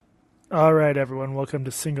All right, everyone. Welcome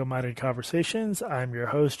to Single Minded Conversations. I'm your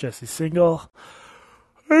host, Jesse Single.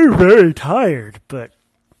 I'm very tired, but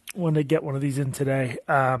wanted to get one of these in today.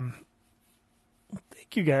 Thank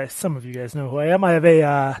you guys. Some of you guys know who I am. I have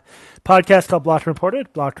a podcast called Blocked and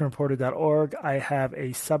Reported, blockedandreported.org. I have a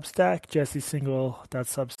Substack,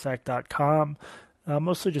 jessesingle.substack.com.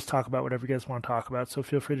 Mostly just talk about whatever you guys want to talk about, so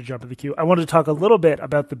feel free to jump in the queue. I wanted to talk a little bit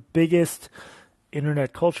about the biggest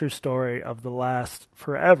internet culture story of the last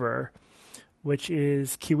forever, which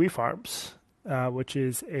is Kiwi Farms, which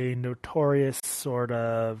is a notorious sort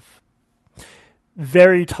of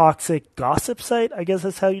very toxic gossip site, I guess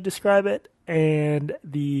that's how you describe it, and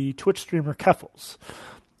the Twitch streamer Keffals,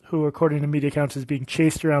 who, according to media accounts, is being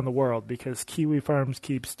chased around the world because Kiwi Farms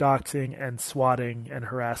keeps doxing and swatting and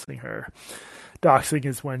harassing her. Doxing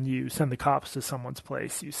is when you send the cops to someone's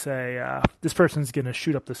place. You say, this person's going to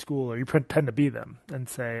shoot up the school, or you pretend to be them and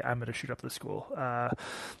say, I'm going to shoot up the school.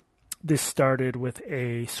 This started with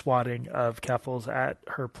a swatting of Keffals at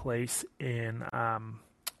her place in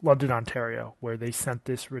London, Ontario, where they sent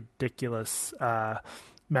this ridiculous,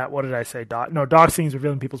 Matt, what did I say? Doxing is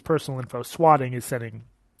revealing people's personal info. Swatting is sending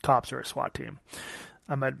cops or a SWAT team.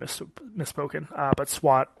 I might have misspoken, but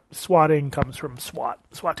swatting comes from SWAT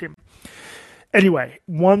team. Anyway,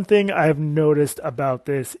 one thing I've noticed about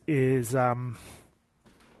this is,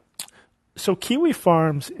 so Kiwi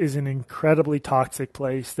Farms is an incredibly toxic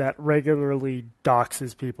place that regularly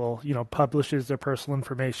doxes people, publishes their personal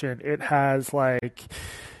information. It has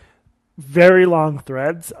very long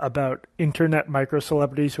threads about internet micro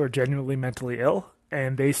celebrities who are genuinely mentally ill,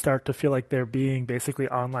 and they start to feel like they're being basically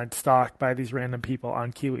online stalked by these random people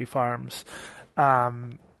on Kiwi Farms.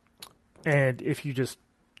 And if you just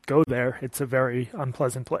go there, it's a very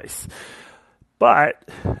unpleasant place. But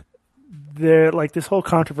this whole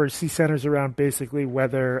controversy centers around basically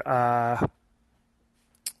whether I'm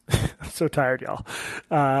so tired, y'all.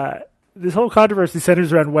 This whole controversy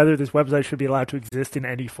centers around whether this website should be allowed to exist in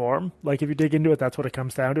any form. If you dig into it, that's what it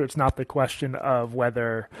comes down to. It's not the question of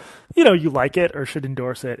whether, you like it or should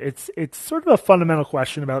endorse it. It's sort of a fundamental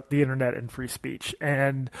question about the internet and free speech.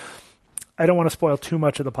 And I don't want to spoil too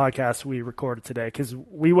much of the podcast we recorded today because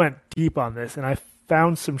we went deep on this, and I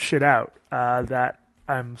found some shit out that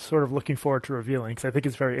I'm sort of looking forward to revealing because I think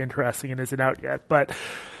it's very interesting and isn't out yet. But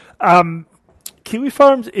Kiwi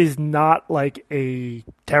Farms is not like a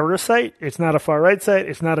terrorist site. It's not a far-right site.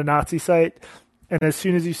 It's not a Nazi site. And as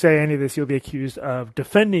soon as you say any of this, you'll be accused of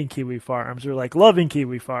defending Kiwi Farms or loving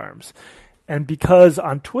Kiwi Farms. And because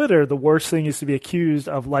on Twitter, the worst thing is to be accused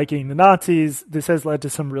of liking the Nazis, this has led to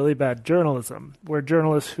some really bad journalism, where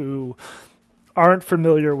journalists who aren't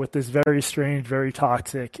familiar with this very strange, very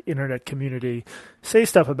toxic internet community say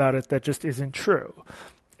stuff about it that just isn't true.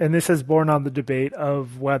 And this has borne on the debate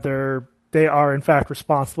of whether they are in fact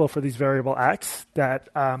responsible for these various acts that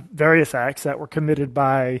were committed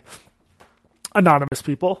by anonymous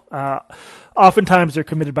people. Oftentimes they're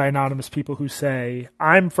committed by anonymous people who say,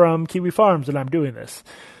 I'm from Kiwi Farms and I'm doing this.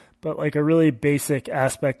 But a really basic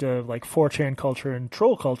aspect of 4chan culture and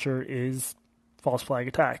troll culture is false flag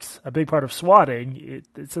attacks. A big part of swatting,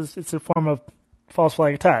 it's a form of false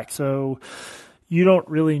flag attack. So you don't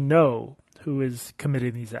really know who is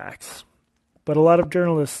committing these acts. But a lot of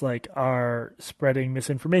journalists are spreading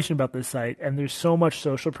misinformation about this site, and there's so much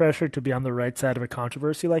social pressure to be on the right side of a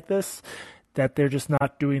controversy like this that they're just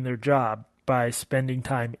not doing their job by spending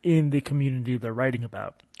time in the community they're writing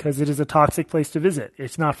about, because it is a toxic place to visit.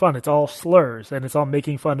 It's not fun. It's all slurs, and it's all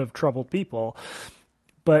making fun of troubled people.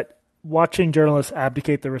 But watching journalists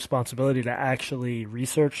abdicate their responsibility to actually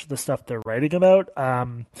research the stuff they're writing about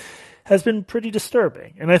has been pretty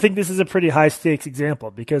disturbing. And I think this is a pretty high-stakes example,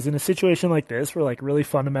 because in a situation like this, where really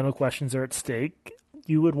fundamental questions are at stake,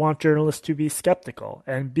 you would want journalists to be skeptical.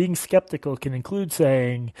 And being skeptical can include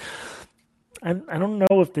saying, I don't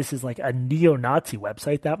know if this is a neo-Nazi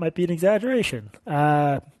website. That might be an exaggeration.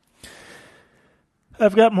 I've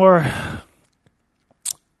got more.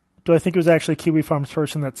 Do I think it was actually Kiwi Farms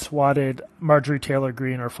person that swatted Marjorie Taylor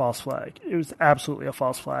Greene or false flag? It was absolutely a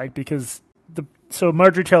false flag, because so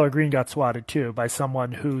Marjorie Taylor Greene got swatted too by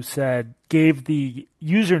someone who gave the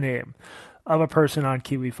username of a person on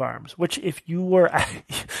Kiwi Farms, which if you're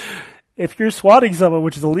swatting someone,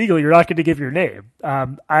 which is illegal, you're not going to give your name.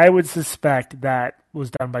 I would suspect that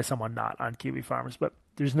was done by someone not on Kiwi Farms, but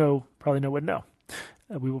there's probably no way to know.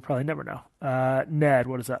 We will probably never know. Ned,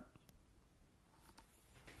 what is up?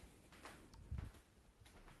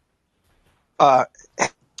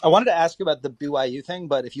 I wanted to ask you about the BYU thing,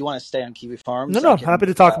 but if you want to stay on Kiwi Farms... No, happy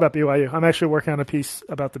to talk about BYU. I'm actually working on a piece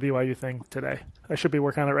about the BYU thing today. I should be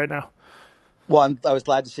working on it right now. Well, I was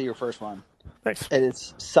glad to see your first one. Thanks. And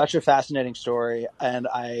it's such a fascinating story, and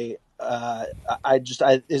it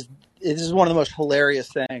is one of the most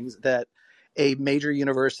hilarious things that a major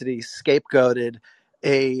university scapegoated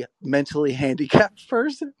a mentally handicapped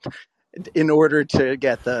person in order to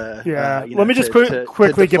get the Let me just to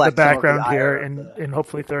quickly give the deflect some of the background here ire of in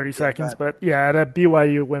hopefully 30 yeah, go seconds. ahead. But yeah, at a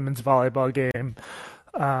BYU women's volleyball game,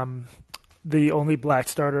 the only black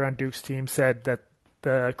starter on Duke's team said that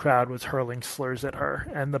the crowd was hurling slurs at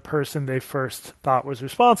her, and the person they first thought was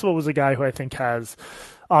responsible was a guy who I think has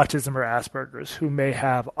autism or Asperger's, who may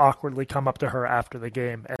have awkwardly come up to her after the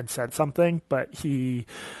game and said something, but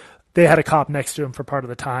they had a cop next to him for part of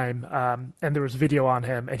the time, and there was video on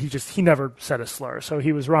him, and he never said a slur. So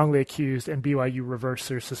he was wrongly accused, and BYU reversed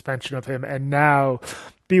their suspension of him. And now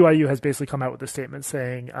BYU has basically come out with a statement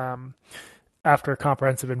saying, after a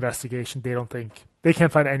comprehensive investigation, they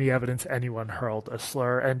can't find any evidence anyone hurled a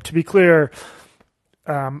slur. And to be clear,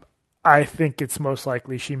 I think it's most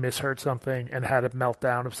likely she misheard something and had a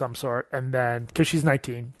meltdown of some sort, and then because she's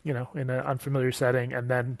 19, in an unfamiliar setting, and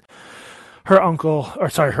then her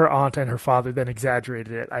aunt and her father then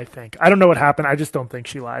exaggerated it, I think. I don't know what happened. I just don't think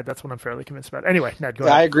she lied. That's what I'm fairly convinced about. Anyway, Ned, go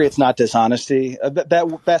ahead. I agree. It's not dishonesty.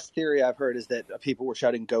 Best theory I've heard is that people were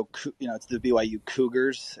shouting, it's the BYU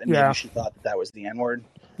Cougars, and maybe she thought that was the N-word.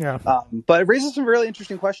 Yeah. But it raises some really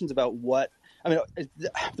interesting questions about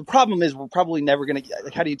the problem is we're probably never going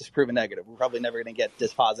to, how do you disprove a negative? We're probably never going to get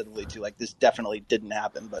dispositively to this definitely didn't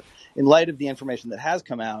happen. But in light of the information that has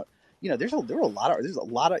come out, there's a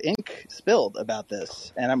lot of ink spilled about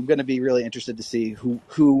this, and I'm going to be really interested to see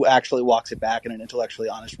who actually walks it back in an intellectually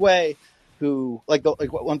honest way.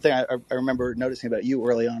 One thing I remember noticing about you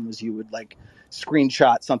early on was you would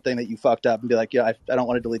screenshot something that you fucked up and be like, I don't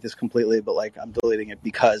want to delete this completely, but I'm deleting it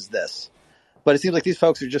because this. But it seems like these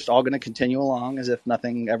folks are just all going to continue along as if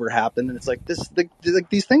nothing ever happened, and it's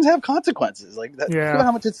these things have consequences. Think about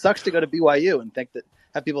how much it sucks to go to BYU and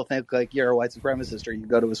have people think you're a white supremacist, or you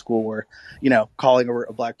go to a school where calling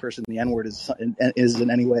a black person the N-word is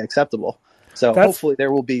in any way acceptable. So hopefully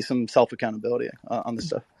there will be some self accountability on this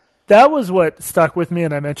stuff. That was what stuck with me,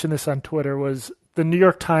 and I mentioned this on Twitter, was the New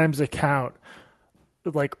York Times account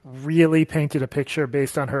really painted a picture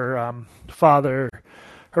based on her father's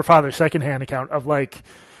secondhand account of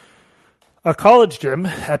a college gym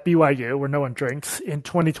at BYU where no one drinks in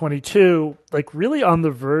 2022, really on the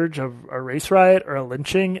verge of a race riot or a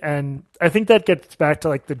lynching. And I think that gets back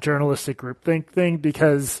to the journalistic groupthink thing,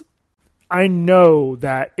 because I know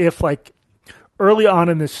that if early on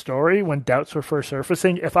in this story, when doubts were first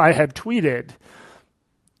surfacing, if I had tweeted,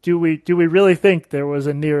 do we really think there was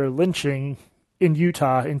a near lynching in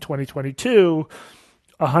Utah in 2022,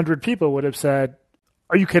 100 people would have said,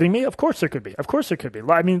 are you kidding me? Of course there could be. Of course there could be.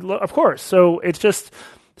 I mean, of course. So it's just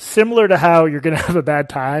similar to how you're going to have a bad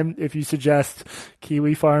time if you suggest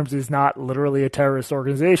Kiwi Farms is not literally a terrorist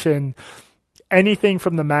organization. Anything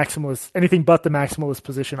but the maximalist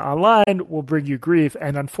position online will bring you grief.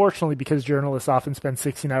 And unfortunately, because journalists often spend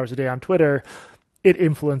 16 hours a day on Twitter, it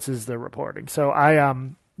influences the reporting. So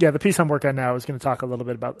the piece I'm working on now is going to talk a little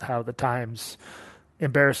bit about how the Times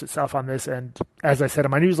embarrassed itself on this. And as I said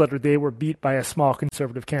in my newsletter, they were beat by a small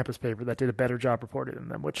conservative campus paper that did a better job reporting than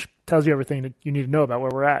them, which tells you everything that you need to know about where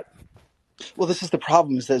we're at. Well, this is the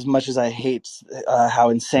problem, is that as much as I hate how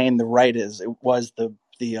insane the right is, it was the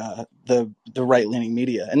right-leaning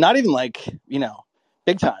media, and not even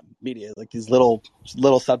big time media, these little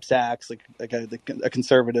Substacks, a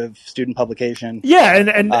conservative student publication. Yeah,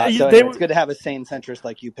 and it's good to have a sane centrist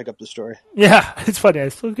like you pick up the story. Yeah, it's funny. I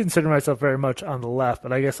still consider myself very much on the left,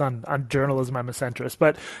 but I guess on journalism I'm a centrist.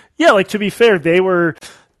 But yeah, to be fair, they were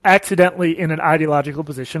accidentally in an ideological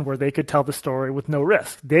position where they could tell the story with no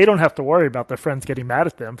risk. They don't have to worry about their friends getting mad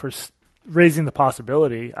at them for raising the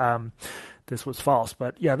possibility this was false.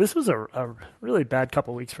 But yeah, this was a really bad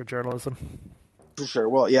couple weeks for journalism. For sure.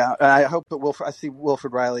 Well, yeah, I hope that I see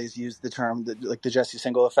Wilfred Riley's used the term the Jesse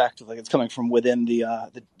Single effect, it's coming from within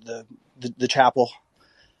the chapel,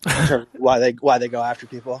 in terms of why they go after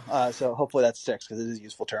people. So hopefully that sticks, because it is a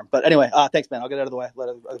useful term. But anyway, thanks, man. I'll get out of the way. Let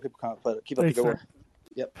other people comment, but keep up the good work.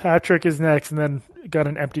 Yep. Patrick is next, and then got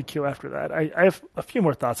an empty queue after that. I have a few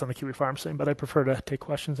more thoughts on the Kiwi Farms thing, but I prefer to take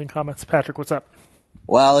questions and comments. Patrick, what's up?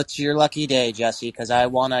 Well, it's your lucky day, Jesse, because I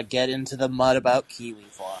want to get into the mud about Kiwi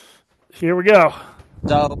Farm. Here we go.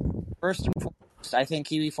 So, first and foremost, I think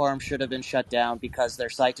Kiwi Farm should have been shut down because their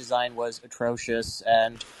site design was atrocious,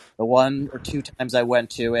 and the one or two times I went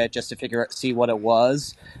to it just to see what it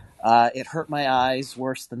was, it hurt my eyes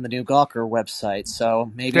worse than the new Gawker website.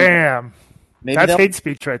 So maybe that's hate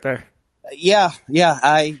speech right there. Yeah,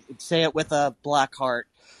 I say it with a black heart.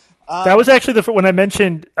 That was actually when I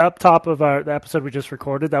mentioned up top of the episode we just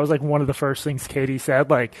recorded. That was like one of the first things Katie said.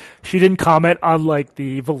 Like she didn't comment on like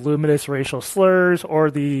the voluminous racial slurs or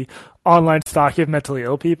the online stalking of mentally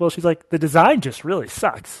ill people. She's like, the design just really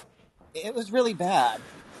sucks. It was really bad.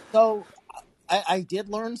 So I did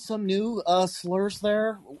learn some new slurs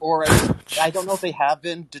there, or at least I don't know if they have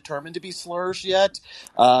been determined to be slurs yet.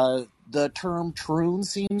 The term troon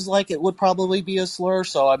seems like it would probably be a slur,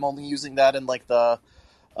 so I'm only using that in like the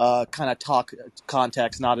kind of talk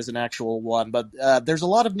context, not as an actual one. But there's a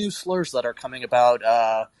lot of new slurs that are coming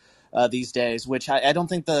about these days, which I don't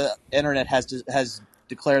think the internet has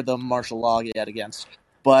declared them martial law yet against.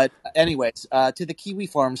 But anyways, to the Kiwi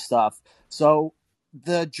Farm stuff. So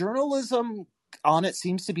the journalism on it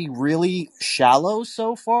seems to be really shallow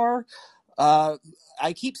so far.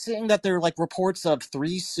 I keep seeing that there are like reports of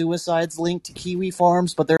 3 suicides linked to Kiwi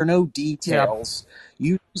Farms, but there are no details.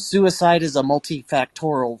 Yeah. Suicide is a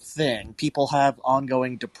multifactorial thing. People have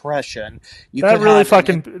ongoing depression.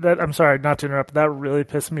 I'm sorry not to interrupt. That really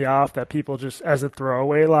pissed me off that people just as a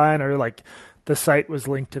throwaway line are like the site was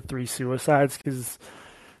linked to 3 suicides because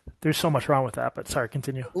there's so much wrong with that. But sorry,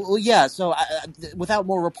 continue. Well, yeah. So without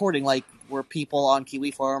more reporting, like were people on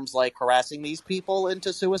Kiwi Farms like harassing these people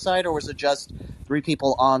into suicide, or was it just 3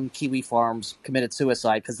 people on Kiwi Farms committed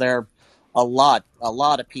suicide? Because there are a lot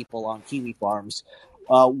of people on Kiwi Farms.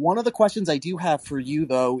 One of the questions I do have for you,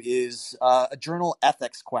 though, is a journal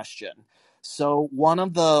ethics question. So one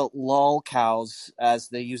of the lol cows, as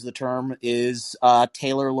they use the term, is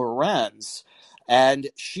Taylor Lorenz. And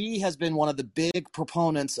she has been one of the big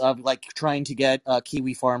proponents of like trying to get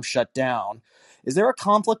Kiwi Farm shut down. Is there a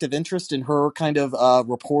conflict of interest in her kind of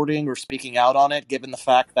reporting or speaking out on it, given the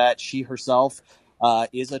fact that she herself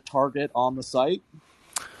is a target on the site?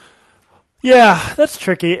 Yeah, that's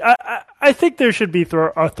tricky. I think there should be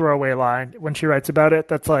a throwaway line when she writes about it.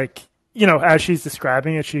 That's like, you know, as she's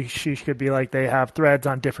describing it, she could be like, they have threads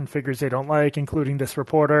on different figures they don't like, including this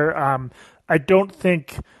reporter. I don't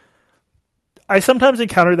think... I sometimes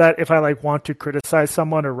encounter that if I like want to criticize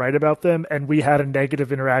someone or write about them, and we had a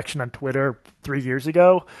negative interaction on Twitter 3 years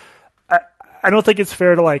ago. I don't think it's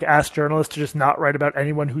fair to like ask journalists to just not write about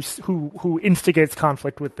anyone who instigates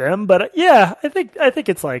conflict with them. But yeah, I think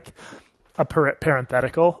it's like a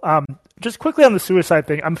parenthetical. Just quickly on the suicide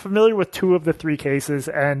thing, I'm familiar with 2 of the 3 cases,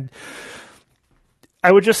 and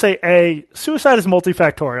I would just say, suicide is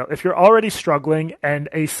multifactorial. If you're already struggling and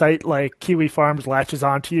a site like Kiwi Farms latches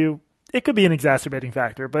onto you, it could be an exacerbating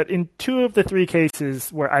factor. But in 2 of the 3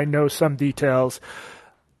 cases where I know some details,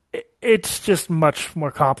 it's just much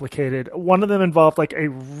more complicated. One of them involved like a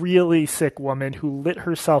really sick woman who lit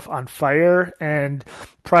herself on fire, and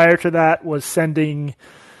prior to that was sending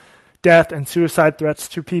death and suicide threats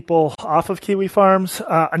to people off of Kiwi Farms.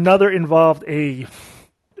 Another involved a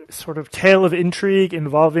sort of tale of intrigue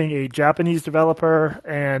involving a Japanese developer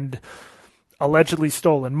and allegedly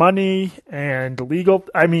stolen money and legal.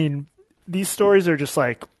 I mean, these stories are just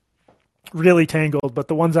like really tangled, but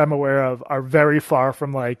the ones I'm aware of are very far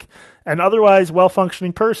from like an otherwise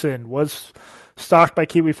well-functioning person was stalked by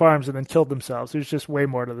Kiwi Farms and then killed themselves. There's just way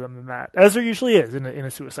more to them than that, as there usually is in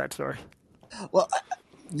a suicide story. Well,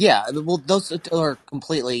 yeah, well, those are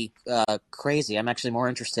completely crazy. I'm actually more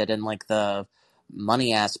interested in like the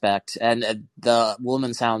money aspect, and the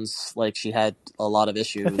woman sounds like she had a lot of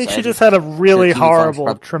issues. I think she just had a really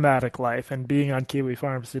horrible, traumatic life, and being on Kiwi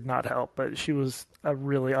Farms did not help, but she was a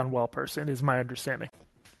really unwell person, is my understanding.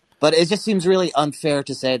 But it just seems really unfair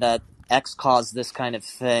to say that X caused this kind of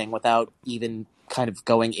thing without even kind of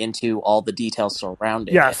going into all the details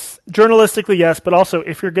surrounding it. Journalistically, yes, but also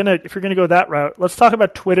if you're gonna go that route, let's talk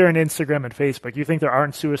about Twitter and Instagram and Facebook. You think there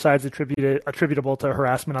aren't suicides attributable to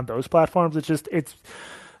harassment on those platforms?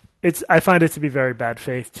 It's I find it to be very bad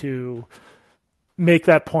faith to make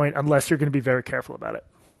that point unless you're going to be very careful about it.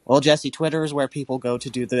 Well, Jesse, Twitter is where people go to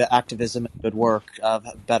do the activism and good work of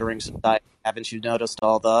bettering society. Haven't you noticed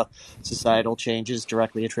all the societal changes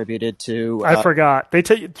directly attributed to... I forgot.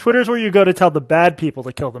 Twitter's where you go to tell the bad people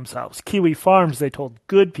to kill themselves. Kiwi Farms, they told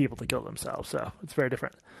good people to kill themselves, so it's very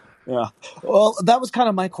different. Yeah. Well, that was kind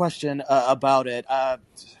of my question about it. I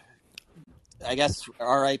guess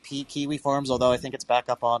RIP Kiwi Farms, although I think it's back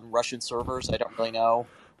up on Russian servers. I don't really know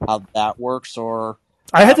how that works, or...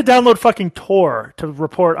 I had to download fucking Tor to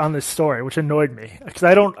report on this story, which annoyed me because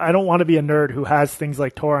I don't want to be a nerd who has things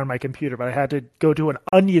like Tor on my computer, but I had to go to an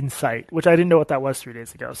Onion site, which I didn't know what that was 3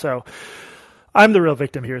 days ago. So I'm the real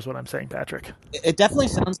victim here is what I'm saying, Patrick. It definitely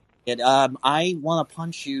sounds like it. I want to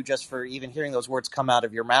punch you just for even hearing those words come out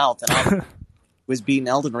of your mouth, and I was beaten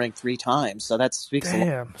Elden Ring 3 times, so that speaks a lot.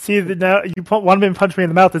 Damn. See, now you want to punch me in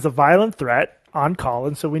the mouth is a violent threat. on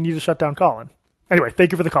Colin, so we need to shut down Colin. Anyway,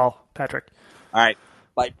 thank you for the call, Patrick. All right,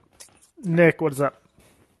 bye. Nick, what is up?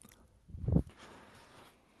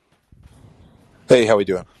 Hey, how we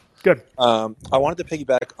doing? Good. I wanted to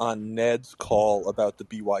piggyback on Ned's call about the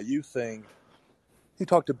BYU thing. He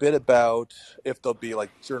talked a bit about if there'll be like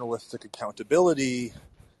journalistic accountability,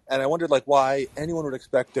 and I wondered like why anyone would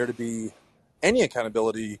expect there to be any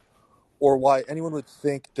accountability, or why anyone would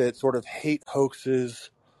think that sort of hate hoaxes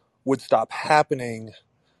would stop happening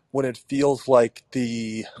when it feels like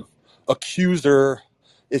the accuser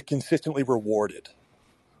is consistently rewarded.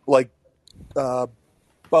 Like Bubba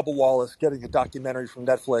Wallace getting a documentary from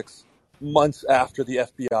Netflix months after the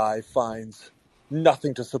FBI finds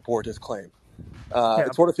nothing to support his claim.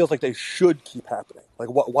 It sort of feels like they should keep happening. Like,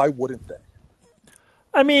 why wouldn't they?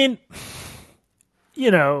 I mean,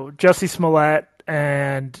 Jussie Smollett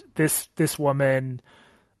and this woman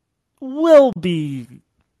will be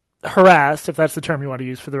harassed, if that's the term you want to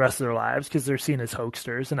use, for the rest of their lives because they're seen as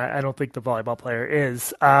hoaxsters, and I don't think the volleyball player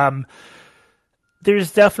is.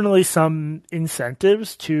 There's definitely some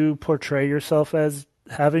incentives to portray yourself as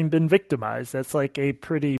having been victimized. That's like a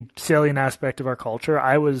pretty salient aspect of our culture.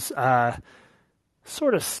 I was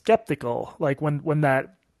sort of skeptical, like when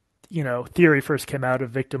that theory first came out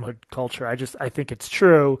of victimhood culture. I think it's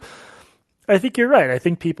true. I think you're right. I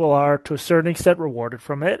think people are to a certain extent rewarded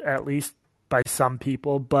from it, at least by some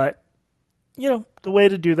people. But the way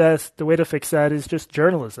to do this, the way to fix that is just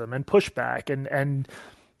journalism and pushback and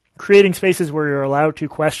creating spaces where you're allowed to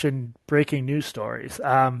question breaking news stories.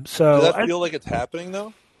 So does that feel like it's happening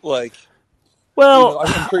though? Like, well,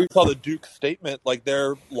 I'm sure you saw the Duke statement. Like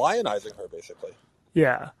they're lionizing her basically.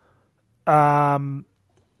 Yeah. The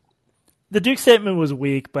Duke statement was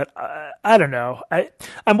weak, but I don't know.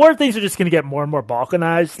 I'm worried things are just going to get more and more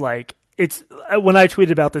balkanized. Like when I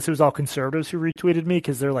tweeted about this, it was all conservatives who retweeted me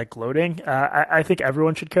because they're like gloating. I think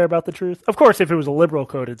everyone should care about the truth. Of course, if it was a liberal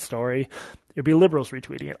coded story, it'd be liberals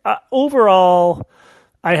retweeting it. Overall,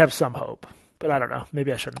 I have some hope, but I don't know.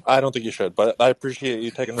 Maybe I shouldn't. I don't think you should, but I appreciate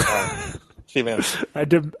you taking the time. See you, man. I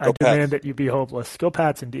demand that you be hopeless. Go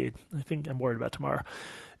Pats, indeed. I think I'm worried about tomorrow.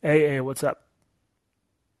 Hey, what's up?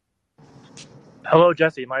 Hello,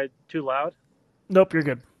 Jesse. Am I too loud? Nope, you're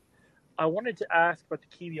good. I wanted to ask about the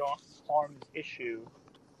Kiwi Farms issue.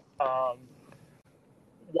 I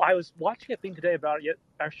was watching a thing today about it,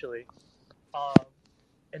 actually.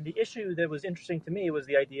 And the issue that was interesting to me was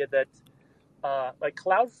the idea that,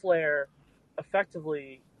 Cloudflare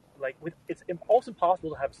effectively, it's almost impossible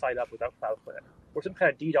to have a site up without Cloudflare or some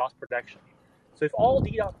kind of DDoS protection. So if all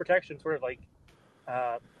DDoS protection sort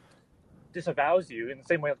of disavows you in the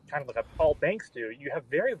same way kind of like all banks do, you have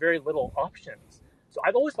very, very little options. So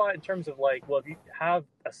I've always thought in terms of if you have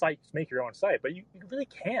a site, just make your own site, but you really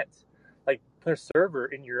can't put a server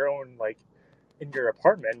in your own in your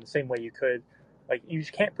apartment in the same way you could. You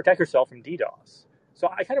just can't protect yourself from DDoS. So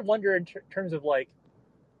I kind of wonder in terms of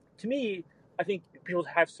to me, I think people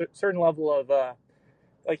have certain level of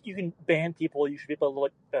you can ban people, you should be able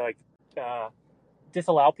to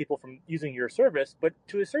disallow people from using your service, but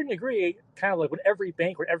to a certain degree, kind of when every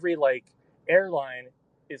bank or every airline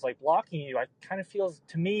is blocking you, it kind of feels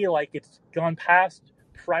to me like it's gone past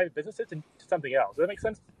private businesses and to something else. Does that make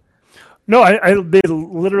sense? No, I made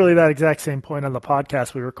literally that exact same point on the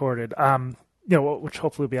podcast we recorded, which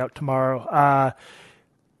hopefully will be out tomorrow.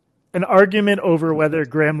 An argument over whether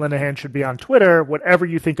Graham Linehan should be on Twitter, whatever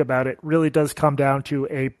you think about it, really does come down to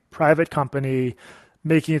a private company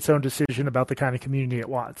making its own decision about the kind of community it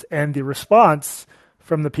wants. And the response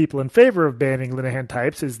from the people in favor of banning Linehan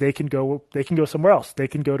types is they can go somewhere else. They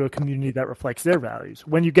can go to a community that reflects their values.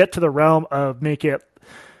 When you get to the realm of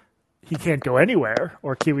he can't go anywhere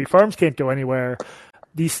or Kiwi Farms can't go anywhere,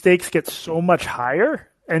 these stakes get so much higher,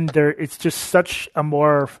 and it's just such a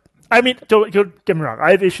more. I mean, don't get me wrong. I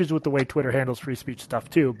have issues with the way Twitter handles free speech stuff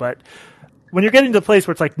too, but when you're getting to the place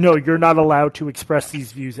where it's no, you're not allowed to express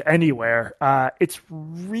these views anywhere, it's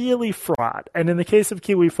really fraught. And in the case of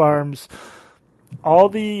Kiwi Farms, all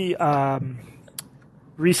the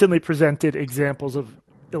recently presented examples of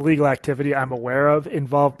illegal activity I'm aware of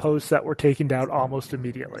involve posts that were taken down almost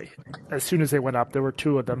immediately. As soon as they went up, there were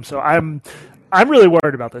 2 of them. So I'm really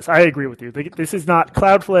worried about this. I agree with you. This is not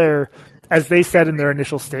Cloudflare, as they said in their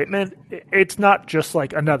initial statement. It's not just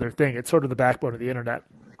another thing. It's sort of the backbone of the internet.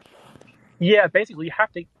 Yeah, basically you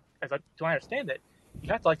have to, do I understand it,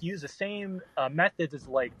 you have to use the same methods as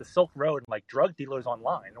the Silk Road and drug dealers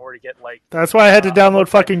online in order to get That's why I had to download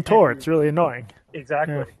fucking Tor. It's really annoying.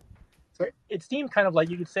 Exactly. Yeah. So it seemed kind of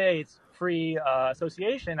you could say it's free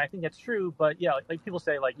association. I think that's true, but yeah, people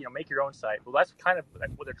say make your own site. Well, that's kind of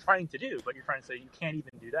what they're trying to do, but you're trying to say you can't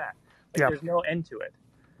even do that. Like, Yeah. there's no end to it.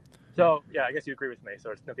 So yeah, I guess you agree with me.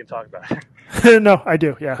 So it's nothing to talk about. No, I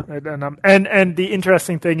do. Yeah, and the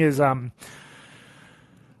interesting thing is,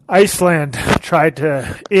 Iceland I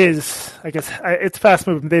guess it's fast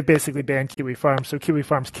moving. They've basically banned Kiwi Farms, so Kiwi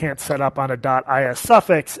Farms can't set up on a .is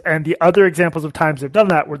suffix. And the other examples of times they've done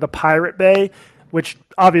that were the Pirate Bay, which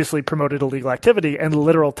obviously promoted illegal activity, and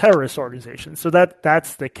literal terrorist organizations. So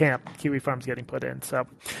that's the camp Kiwi Farms getting put in. So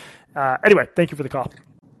anyway, thank you for the call.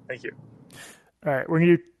 Thank you. All right, we're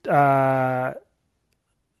going to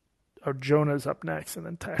do Jonah's up next, and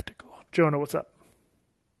then Tactical. Jonah, what's up?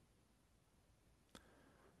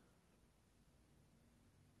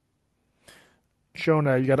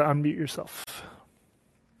 Jonah, you got to unmute yourself.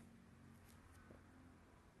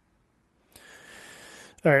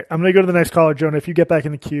 All right, I'm going to go to the next caller, Jonah. If you get back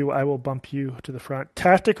in the queue, I will bump you to the front.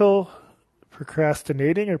 Tactical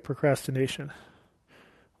procrastinating or procrastination?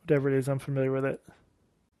 Whatever it is, I'm familiar with it.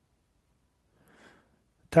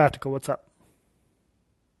 Tactical, what's up?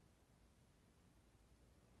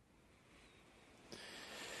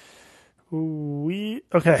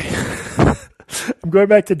 Okay. I'm going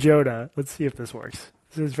back to Jonah. Let's see if this works.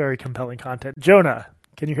 This is very compelling content. Jonah,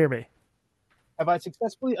 can you hear me? Have I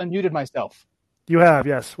successfully unmuted myself? You have,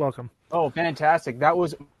 yes. Welcome. Oh, fantastic. That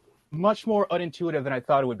was much more unintuitive than I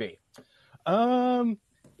thought it would be.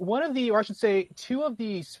 One of the, or I should say, two of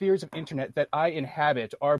the spheres of internet that I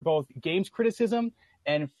inhabit are both games criticism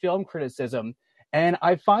and film criticism. And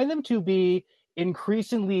I find them to be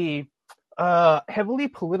increasingly heavily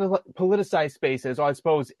politicized spaces. I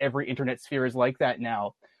suppose every internet sphere is like that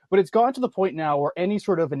now. But it's gone to the point now where any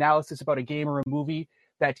sort of analysis about a game or a movie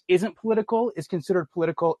that isn't political is considered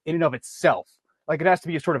political in and of itself. Like, it has to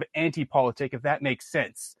be a sort of anti-politic, if that makes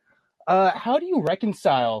sense. How do you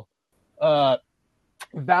reconcile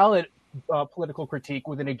valid political critique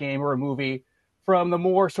within a game or a movie from the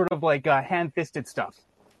more sort of like hand-fisted stuff?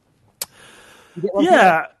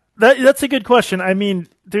 Yeah, that's a good question. I mean,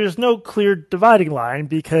 there's no clear dividing line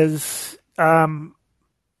because,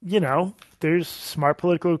 there's smart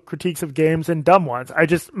political critiques of games and dumb ones.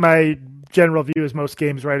 My general view is most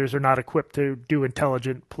games writers are not equipped to do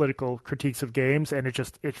intelligent political critiques of games, and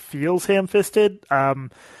it feels ham-fisted.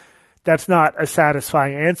 That's not a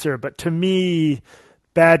satisfying answer, but to me,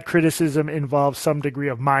 bad criticism involves some degree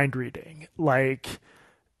of mind reading. Like,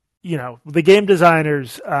 the game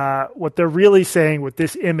designers, what they're really saying with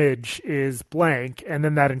this image is blank, and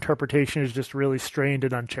then that interpretation is just really strained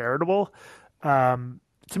and uncharitable.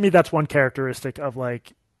 To me, that's one characteristic of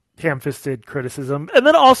like ham-fisted criticism. And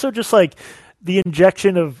then also just like the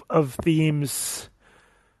injection of themes.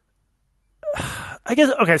 I guess,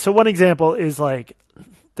 okay, so one example is like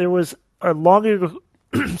there was a long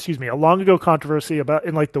ago controversy about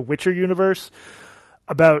in like the Witcher universe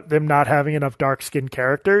about them not having enough dark-skinned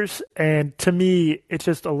characters. And to me, it's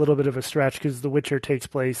just a little bit of a stretch because The Witcher takes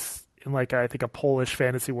place in like, I think, a Polish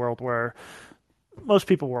fantasy world where most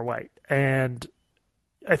people were white. And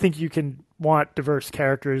I think you can want diverse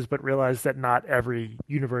characters, but realize that not every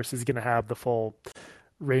universe is going to have the full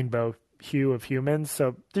rainbow hue of humans.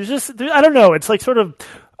 So I don't know. It's like sort of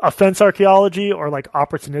offense archaeology or like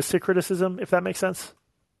opportunistic criticism, if that makes sense.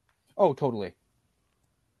 Oh, totally.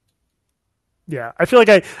 Yeah, I feel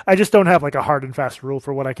like I just don't have like a hard and fast rule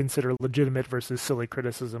for what I consider legitimate versus silly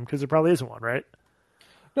criticism because there probably isn't one, right?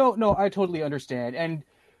 No, I totally understand. And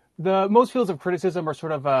most fields of criticism are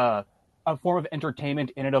sort of a form of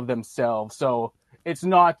entertainment in and of themselves. So it's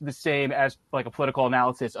not the same as like a political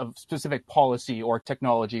analysis of specific policy or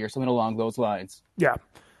technology or something along those lines. Yeah.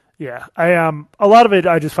 A lot of it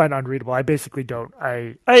I just find unreadable. I basically don't.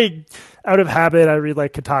 I out of habit I read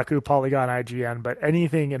like Kotaku, Polygon, IGN, but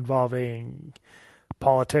anything involving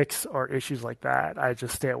politics or issues like that, I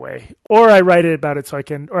just stay away. Or I read about it so I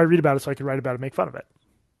can write about it and make fun of it.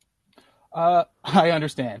 I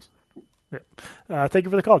understand. Yeah. Thank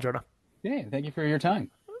you for the call, Jonah. Yeah, thank you for your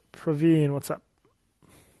time. Praveen, what's up?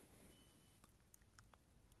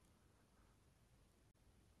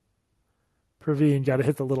 Praveen, got to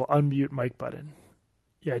hit the little unmute mic button.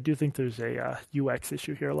 Yeah, I do think there's a UX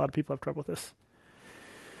issue here. A lot of people have trouble with this.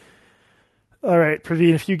 All right,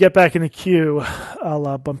 Praveen, if you get back in the queue,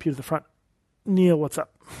 I'll bump you to the front. Neil, what's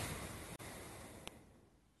up?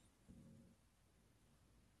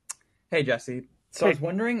 Hey, Jesse. So I was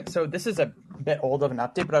wondering, so this is a bit old of an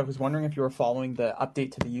update, but I was wondering if you were following the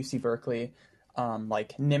update to the UC Berkeley,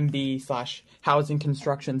 like NIMBY/housing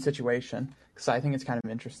construction situation, because I think it's kind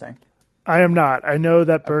of interesting. I am not. I know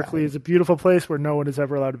that Berkeley is a beautiful place where no one is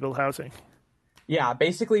ever allowed to build housing. Yeah,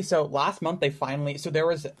 basically, so last month so there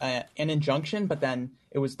was an injunction, but then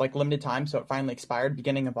it was like limited time, so it finally expired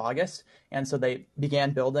beginning of August, and so they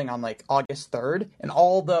began building on like August 3rd, and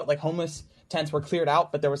all the like homeless tents were cleared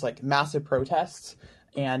out, but there was like massive protests,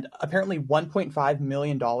 and apparently $1.5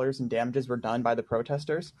 million in damages were done by the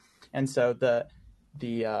protesters, and so the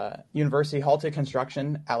university halted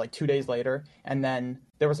construction at like 2 days later, and then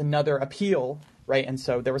there was another appeal, right, and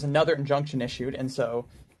so there was another injunction issued, and so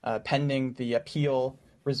pending the appeal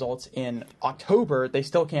results in October, they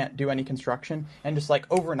still can't do any construction. And just like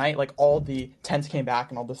overnight, like all the tents came back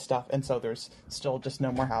and all this stuff. And so there's still just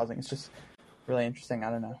no more housing. It's just really interesting. I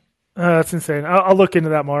don't know. That's insane. I'll look into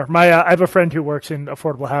that more. I have a friend who works in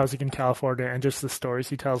affordable housing in California, and just the stories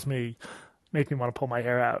he tells me make me want to pull my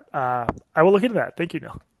hair out. I will look into that. Thank you,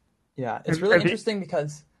 Neil. Yeah, it's really interesting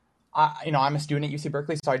because I'm a student at UC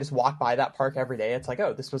Berkeley, so I just walk by that park every day. It's like,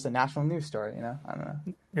 oh, this was a national news story. I don't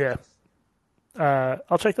know. Yeah.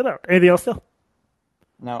 I'll check that out. Anything else, Neil?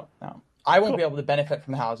 No. I won't be able to benefit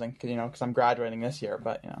from the housing because I'm graduating this year.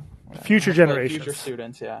 But future generations, future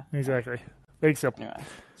students. Yeah, exactly. Thanks, so. Anyway,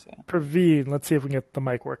 so. Praveen, let's see if we can get the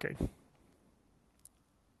mic working.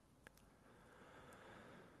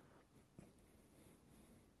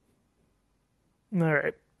 All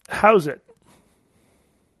right. How's it?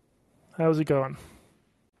 How's it going?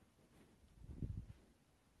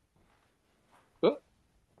 Oh.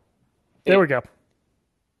 There we go.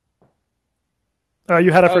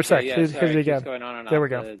 You had it for a sec. Yeah, Hit it again. Going on and there off. We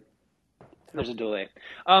go. There's a delay.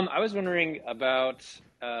 I was wondering about,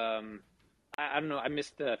 I don't know, I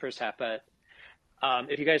missed the first half, but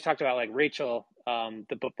if you guys talked about like Rachel,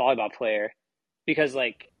 the volleyball player, because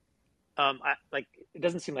it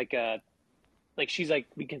doesn't seem like she's like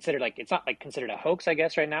we consider like it's not like considered a hoax, I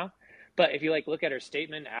guess, right now. But if you like look at her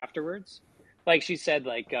statement afterwards, like she said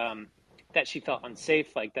that she felt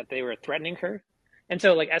unsafe, like that they were threatening her, and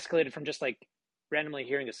so like escalated from just like randomly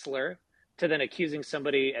hearing a slur to then accusing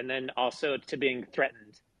somebody and then also to being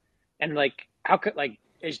threatened. And like how could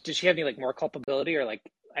does she have any like more culpability, or like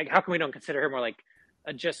how come we don't consider her more like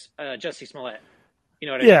a Jussie Smollett? You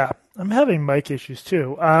know what I mean? Yeah, I'm having mic issues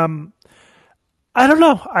too. I don't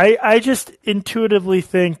know. I just intuitively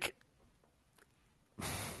think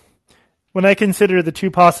when I consider the two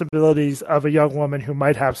possibilities of a young woman who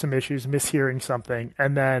might have some issues mishearing something,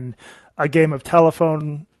 and then a game of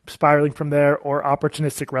telephone spiraling from there, or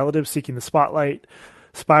opportunistic relatives seeking the spotlight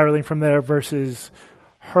spiraling from there, versus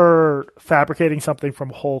her fabricating something from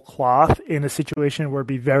whole cloth in a situation where it'd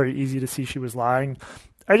be very easy to see she was lying,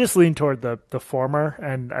 I just lean toward the former,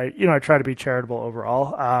 and I try to be charitable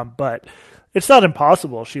overall. But it's not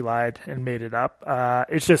impossible she lied and made it up.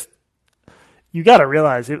 It's just, you got to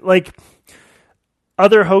realize it. Like,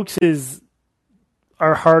 other hoaxes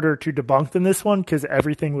are harder to debunk than this one because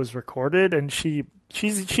everything was recorded, and she's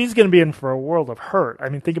going to be in for a world of hurt. I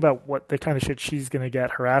mean, think about what the kind of shit she's going to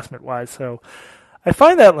get harassment wise. So I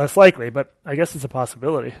find that less likely, but I guess it's a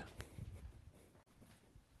possibility.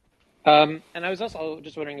 And I was also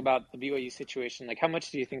just wondering about the BYU situation. Like, how much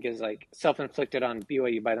do you think is like self-inflicted on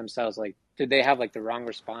BYU by themselves? Like, did they have like the wrong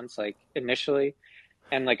response like initially?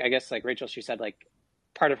 And like, I guess like Rachel, she said like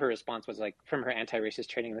part of her response was like from her anti-racist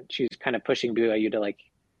training that she's kind of pushing BYU to like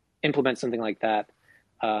implement something like that.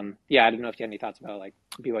 Yeah, I don't know if you had any thoughts about like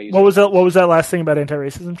BYU. What was that last thing about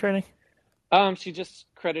anti-racism training? She just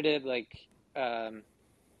credited like,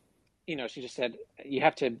 she just said you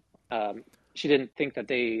have to. She didn't think that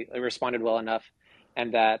they responded well enough,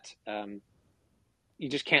 and that you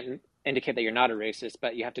just can't indicate that you're not a racist,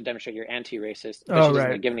 but you have to demonstrate you're anti-racist. But she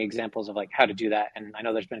doesn't give any examples of like how to do that. And I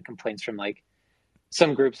know there's been complaints from like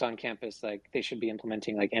some groups on campus, like they should be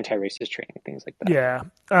implementing like anti-racist training, things like that. Yeah.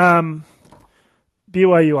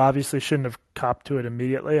 BYU obviously shouldn't have copped to it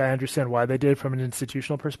immediately. I understand why they did from an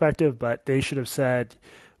institutional perspective, but they should have said,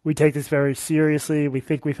 we take this very seriously. We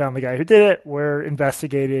think we found the guy who did it. We're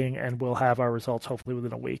investigating, and we'll have our results hopefully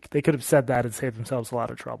within a week. They could have said that and saved themselves a lot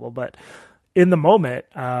of trouble. But in the moment,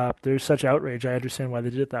 there's such outrage. I understand why they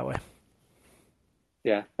did it that way.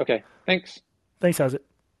 Yeah. Okay. Thanks. Thanks, how's it?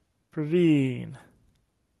 Praveen.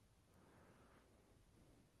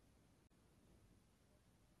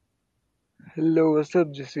 Hello, what's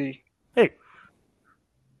up, Jesse? Hey.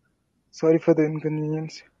 Sorry for the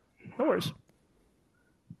inconvenience. No worries.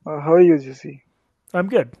 How are you, Jesse? I'm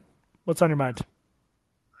good. What's on your mind?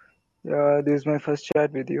 Yeah, this is my first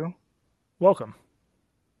chat with you. Welcome.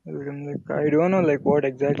 I don't know what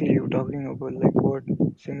exactly you're talking about. What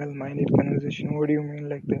single-minded conversation? What do you mean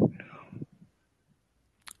like that?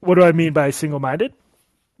 What do I mean by single-minded?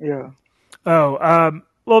 Yeah. Oh,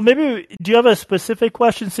 Well, maybe do you have a specific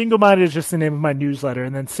question? Single Minded is just the name of my newsletter,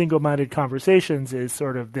 and then Single Minded Conversations is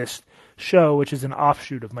sort of this show, which is an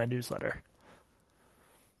offshoot of my newsletter.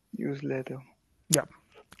 Newsletter. Yeah.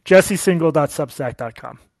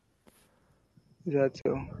 jessesingle.substack.com. That's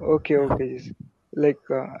so. Okay. Yes. Like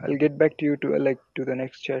I'll get back to you to the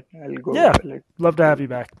next chat. I'll go. Yeah. Love to have you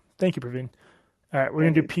back. Thank you, Praveen. All right, we're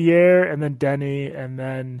going to do Pierre and then Denny, and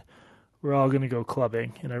then we're all going to go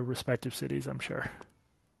clubbing in our respective cities, I'm sure.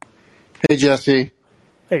 Hey, Jesse.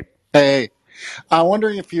 Hey. Hey. I'm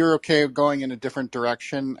wondering if you're okay going in a different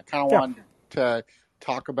direction. I kind of wanted to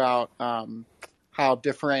talk about how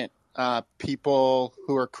different people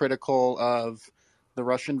who are critical of the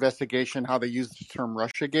Russia investigation, how they use the term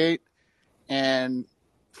Russiagate. And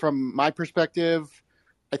from my perspective,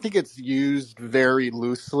 I think it's used very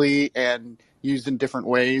loosely and used in different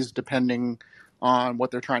ways depending on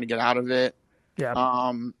what they're trying to get out of it. Yeah.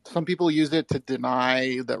 Some people use it to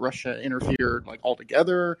deny that Russia interfered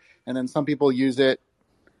altogether, and then some people use it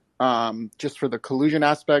just for the collusion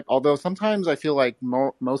aspect. Although sometimes I feel like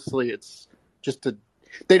mostly it's just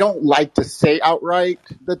they don't like to say outright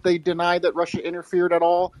that they deny that Russia interfered at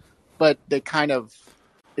all, but they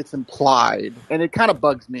it's implied, and it kind of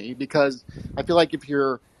bugs me because I feel like if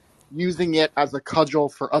you're using it as a cudgel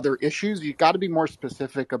for other issues, you've got to be more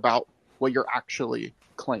specific about what you're actually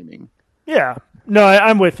claiming. Yeah. No,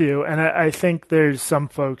 I'm with you. And I think there's some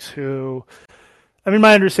folks who,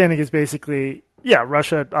 my understanding is basically,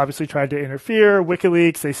 Russia obviously tried to interfere.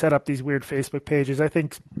 WikiLeaks, they set up these weird Facebook pages. I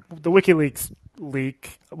think the WikiLeaks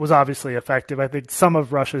leak was obviously effective. I think some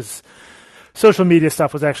of Russia's social media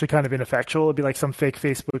stuff was actually kind of ineffectual. It'd be like some fake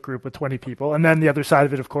Facebook group with 20 people. And then the other side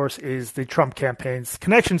of it, of course, is the Trump campaign's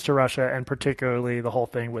connections to Russia, and particularly the whole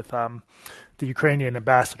thing with the Ukrainian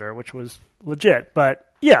ambassador, which was legit. But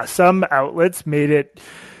yeah, some outlets made it,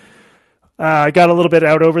 got a little bit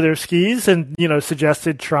out over their skis and,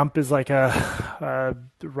 suggested Trump is like a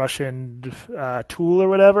Russian tool or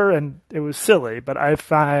whatever. And it was silly. But I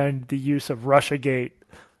find the use of Russiagate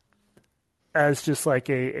as just like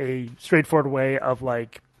a straightforward way of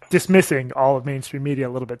dismissing all of mainstream media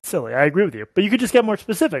a little bit silly. I agree with you. But you could just get more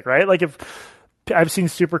specific, right? Like if I've seen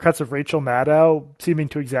supercuts of Rachel Maddow seeming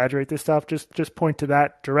to exaggerate this stuff, just point to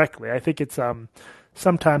that directly. I think it's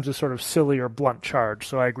sometimes a sort of silly or blunt charge.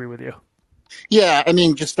 So I agree with you. Yeah,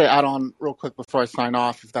 just to add on real quick before I sign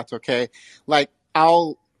off, if that's okay.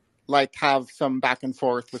 I'll have some back and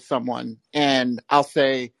forth with someone, and I'll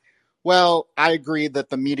say, well, I agree that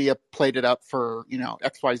the media played it up for,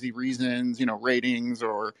 XYZ reasons, ratings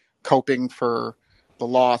or coping for the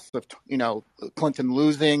loss of, Clinton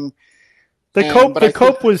losing. The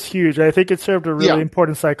cope was huge. I think it served a really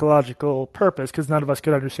important psychological purpose because none of us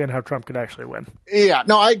could understand how Trump could actually win. Yeah,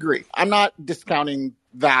 no, I agree. I'm not discounting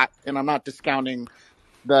that, and I'm not discounting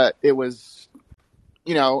that it was,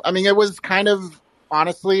 it was kind of,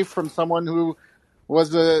 honestly, from someone who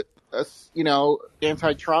was a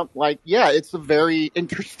anti-Trump, it's a very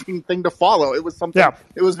interesting thing to follow. It was something,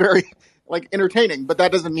 it was very, entertaining, but that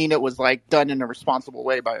doesn't mean it was, done in a responsible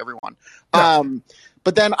way by everyone. Yeah.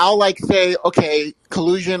 But then I'll say, okay,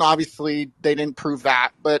 collusion, obviously they didn't prove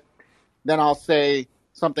that, but then I'll say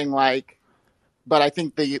something but I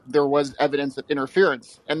think there was evidence of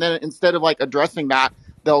interference. And then instead of addressing that,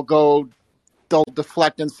 they'll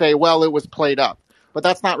deflect and say, well, it was played up. But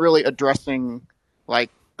that's not really addressing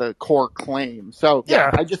the core claim. So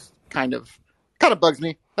I just kind of bugs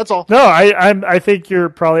me. That's all. No, I think you're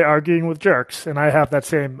probably arguing with jerks, and I have that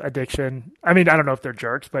same addiction. I don't know if they're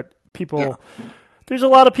jerks, but people, there's a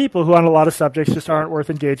lot of people who on a lot of subjects just aren't worth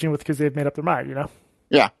engaging with because they've made up their mind,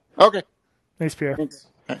 Yeah. Okay. Thanks, Pierre. Thanks.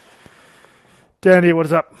 Okay. Danny, what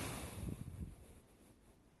is up?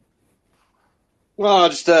 Well,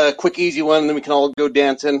 just a quick, easy one, and then we can all go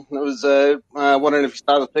dancing. I was wondering if you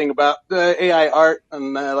saw the thing about the AI art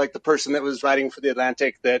and the person that was writing for The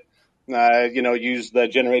Atlantic that, used the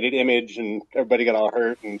generated image and everybody got all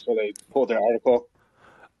hurt, and so they pulled their article.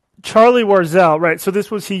 Charlie Warzel, right. So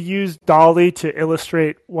he used Dolly to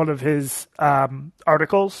illustrate one of his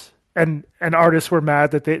articles, and artists were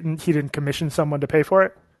mad that he didn't commission someone to pay for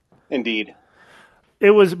it? Indeed.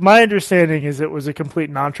 It was, my understanding is it was a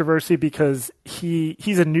complete controversy because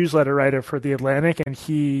he's a newsletter writer for The Atlantic, and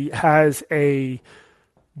he has I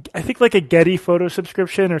think a Getty photo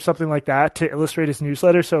subscription or something like that to illustrate his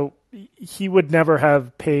newsletter. So he would never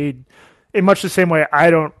have paid in much the same way I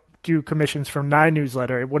don't do commissions for my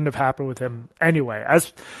newsletter. It wouldn't have happened with him anyway.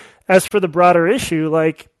 As for the broader issue,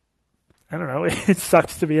 I don't know, it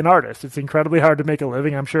sucks to be an artist. It's incredibly hard to make a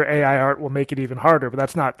living. I'm sure AI art will make it even harder, but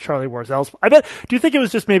that's not Charlie Warzel's. Do you think it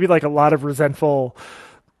was just maybe a lot of resentful,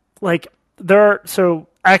 so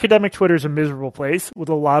academic Twitter is a miserable place with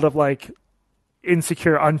a lot of like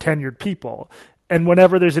insecure, untenured people. And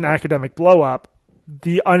whenever there's an academic blow up,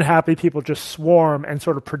 the unhappy people just swarm and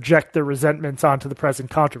sort of project their resentments onto the present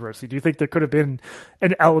controversy. Do you think there could have been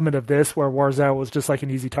an element of this where Warzel was just like an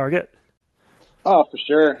easy target? Oh, for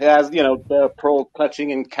sure. It has, the pearl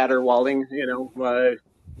clutching and caterwauling,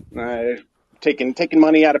 taking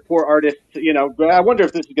money out of poor artists. I wonder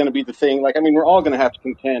if this is going to be the thing. Like, I mean, we're all going to have to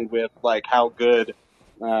contend with like how good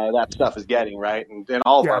that stuff is getting, right? And in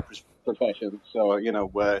all of our professions. So,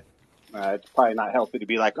 it's probably not healthy to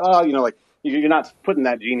be like, oh, like you're not putting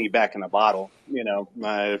that genie back in the bottle,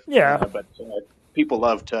 but people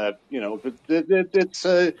love to, it's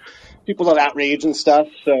people love outrage and stuff.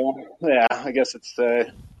 So yeah, I guess it's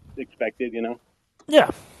expected, Yeah,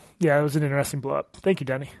 it was an interesting blow up. Thank you,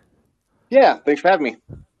 Denny. Yeah, thanks for having me.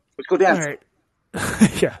 Let's go dance. All right.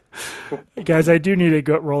 Yeah, guys, I do need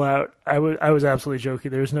to roll out. I was absolutely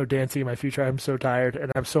joking. There's no dancing in my future. I'm so tired,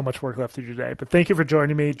 and I have so much work left to do today. But thank you for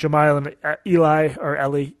joining me, Jamal and Eli, or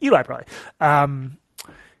Ellie. Eli, probably.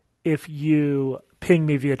 If you ping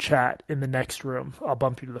me via chat in the next room, I'll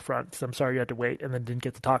bump you to the front. So I'm sorry you had to wait and then didn't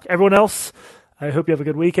get to talk. Everyone else, I hope you have a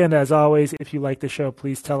good weekend. As always, if you like the show,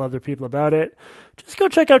 please tell other people about it. Just go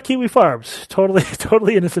check out Kiwi Farms.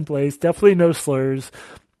 Totally innocent place. Definitely no slurs.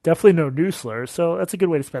 Definitely no new slurs. So that's a good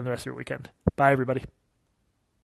way to spend the rest of your weekend. Bye, everybody.